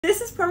This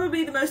is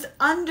probably the most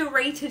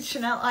underrated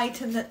Chanel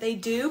item that they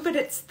do, but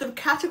it's the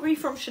category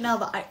from Chanel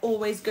that I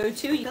always go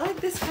to. You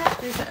like this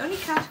category is the only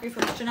category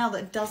from Chanel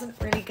that doesn't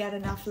really get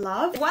enough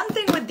love. One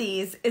thing with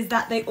these is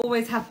that they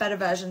always have better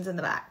versions in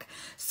the back.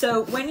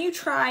 So when you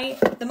try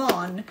them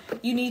on,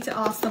 you need to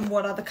ask them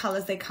what other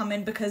colors they come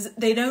in because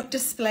they don't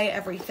display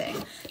everything.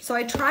 So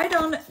I tried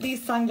on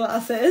these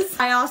sunglasses.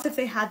 I asked if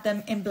they had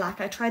them in black.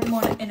 I tried them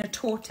on in a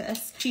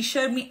tortoise. She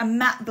showed me a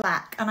matte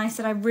black and I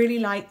said I really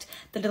liked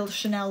the little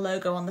Chanel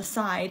logo on the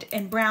side.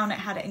 In brown it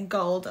had it in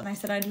gold and I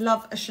said I'd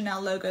love a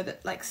Chanel logo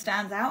that like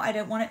stands out. I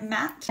don't want it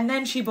matte. And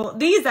then she bought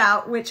these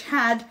out which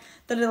had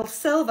the little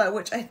silver,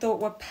 which I thought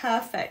were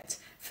perfect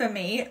for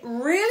me.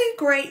 Really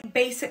great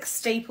basic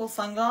staple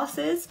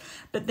sunglasses,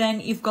 but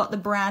then you've got the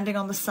branding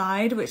on the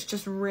side which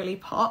just really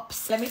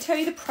pops. Let me tell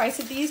you the price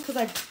of these because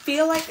I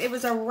feel like it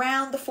was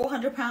around the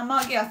 £400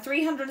 mark. Yeah,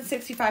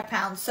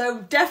 £365. So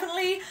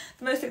definitely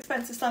the most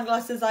expensive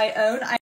sunglasses I own.